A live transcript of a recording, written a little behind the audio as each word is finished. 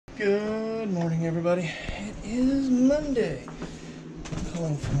Good morning, everybody. It is Monday.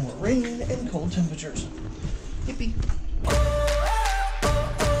 Calling for more rain and cold temperatures. Yippee.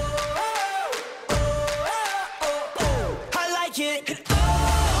 I like it.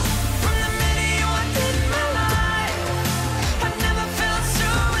 From the minute you walked in my life, I never felt so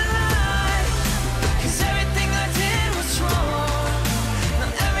alive. 'Cause everything I did was wrong. Now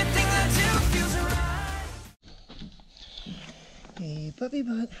everything I do feels right. Hey, puppy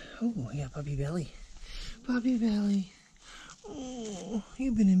butt. Oh, yeah, puppy belly. Puppy belly. Oh,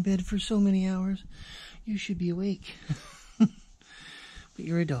 you've been in bed for so many hours. You should be awake. But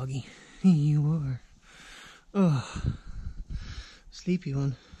you're a doggy. You are. Oh, sleepy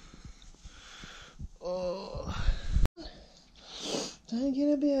one. Oh, time to get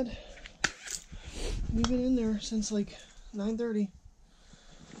in bed. We've been in there since like 9:30.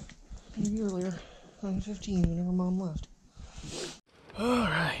 Maybe earlier. 9:15 whenever Mom left.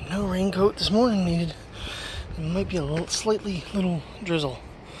 Alright, no raincoat this morning needed. It might be a slightly little drizzle.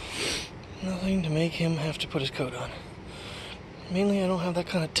 Nothing to make him have to put his coat on. Mainly I don't have that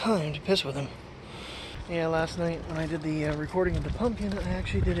kind of time to piss with him. Yeah, last night when I did the recording of the pumpkin, I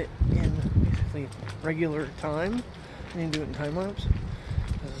actually did it in basically regular time. I didn't do it in time lapse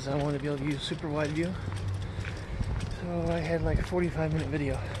because I wanted to be able to use super wide view. So I had like a 45-minute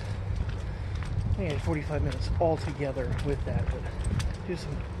video. I had 45 minutes all together with that, but do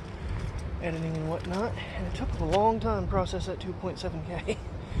some editing and whatnot, and it took a long time to process that 2.7K.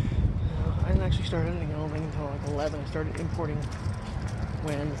 I didn't actually start editing, I don't think, until like 11. I started importing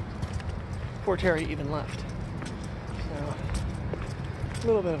when poor Terry even left. So, a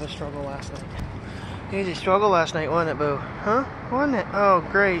little bit of a struggle last night. Easy struggle last night, wasn't it, Boo? Huh? Wasn't it? Oh,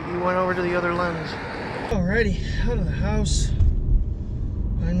 great. You went over to the other lens. Alrighty, out of the house.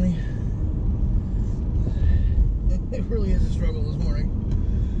 Finally. It really is a struggle this morning.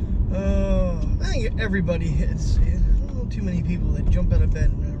 I think everybody hits. I don't know too many people that jump out of bed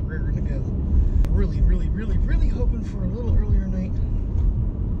and are raring to go. Really hoping for a little earlier night.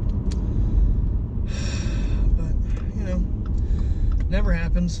 But, you know, never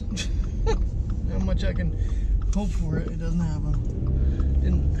happens. How much I can hope for it, it doesn't happen.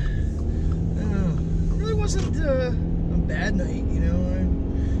 And, I don't know. It really wasn't a bad night, you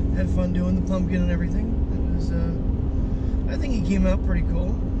know. I had fun doing the pumpkin and everything. It was, I think he came out pretty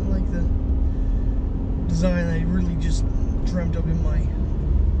cool. I like the design. I really just dreamt up in my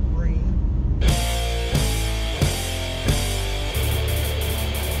brain.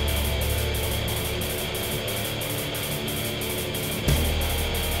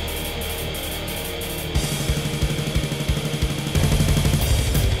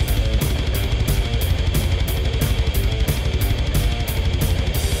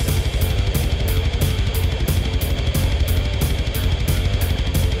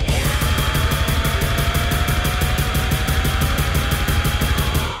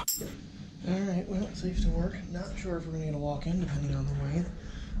 Safe to work. Not sure if we're gonna get a walk-in, depending on the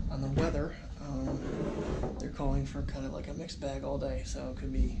weather. They're calling for kind of like a mixed bag all day, so it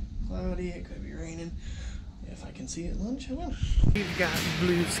could be cloudy, it could be raining. If I can see at lunch, I will. We've got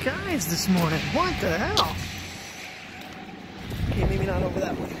blue skies this morning. What the hell? Okay, maybe not over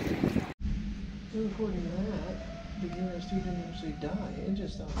that way. So according to that, the DSC didn't actually die. It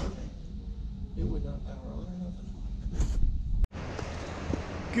just stopped working. It would not power on or nothing.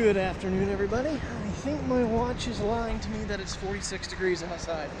 Good afternoon, everybody. I think my watch is lying to me that it's 46 degrees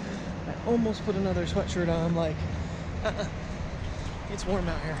outside. I almost put another sweatshirt on. I'm like, it's warm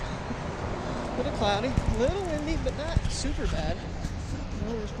out here. A little cloudy, a little windy, but not super bad.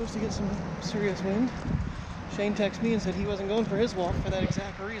 Well, we're supposed to get some serious wind. Shane texted me and said he wasn't going for his walk for that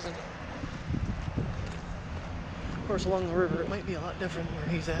exact reason. Of course, along the river, it might be a lot different where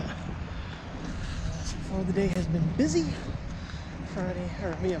he's at. So far, the day has been busy. Friday,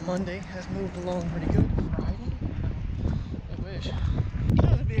 or Monday has moved along pretty good. Friday? I wish.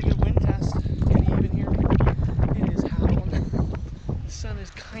 It'd be a good wind test. Pretty even here. It is howling. The sun is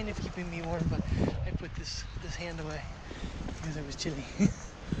kind of keeping me warm, but I put this hand away because it was chilly.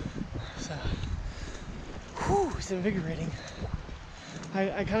 So, whew, it's invigorating.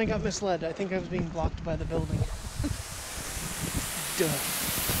 I kind of got misled. I think I was being blocked by the building. Duh.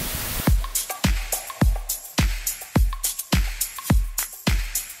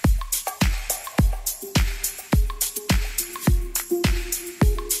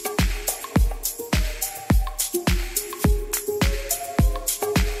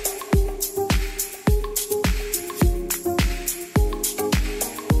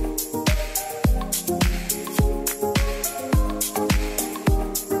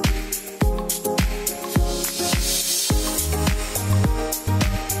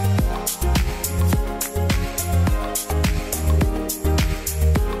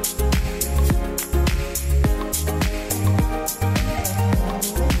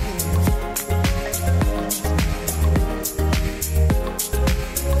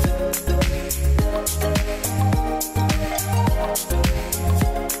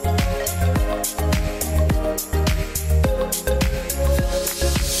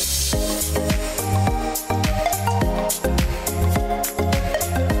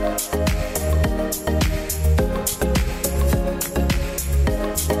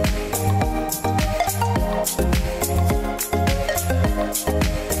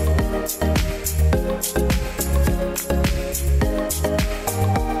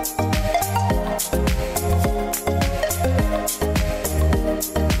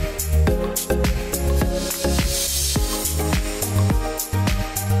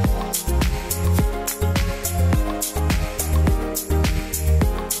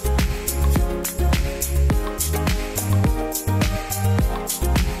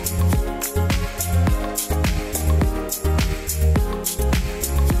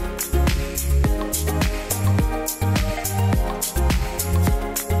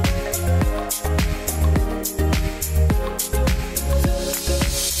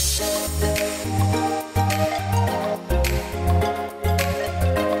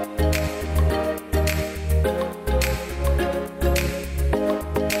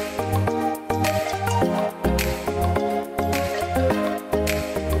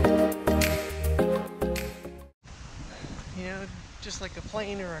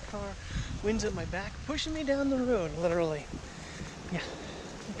 plane or a car, wind's at my back, pushing me down the road, literally. Yeah,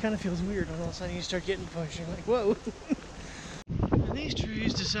 it kind of feels weird when all of a sudden you start getting pushed. You're like, whoa. And these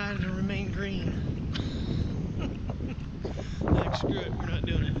trees decided to remain green. Like, screw it, we're not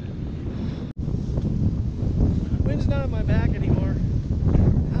doing it. Wind's not at my back anymore.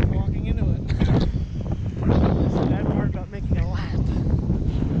 I'm walking into it. That's the bad part about making a lap.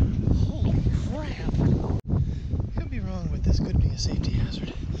 Holy crap. Could be wrong, but this could be a safety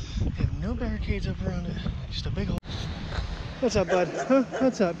hazard. We have no barricades up around it, just a big hole. What's up, bud? Huh?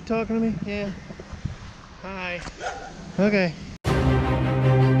 What's up? You talking to me? Yeah. Hi. Okay.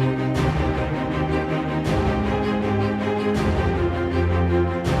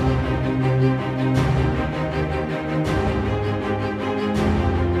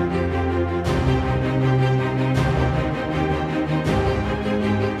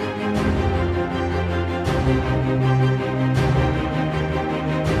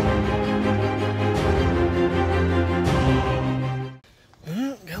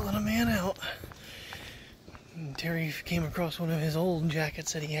 Terry came across one of his old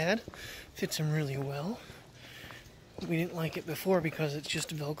jackets that he had. Fits him really well. We didn't like it before because it's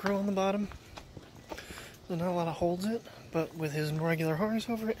just Velcro on the bottom. So not a lot of holds it, but with his regular harness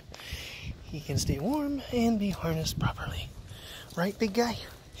over it, he can stay warm and be harnessed properly. Right, big guy?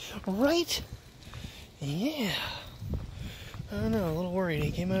 Right? Yeah. I don't know, a little worried. He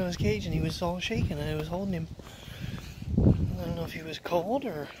came out of his cage and he was all shaking. I was holding him. I don't know if he was cold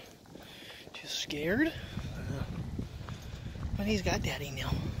or just scared. But he's got daddy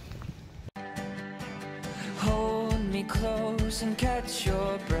now. Hold me close and catch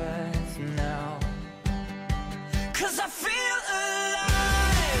your breath now, 'cause I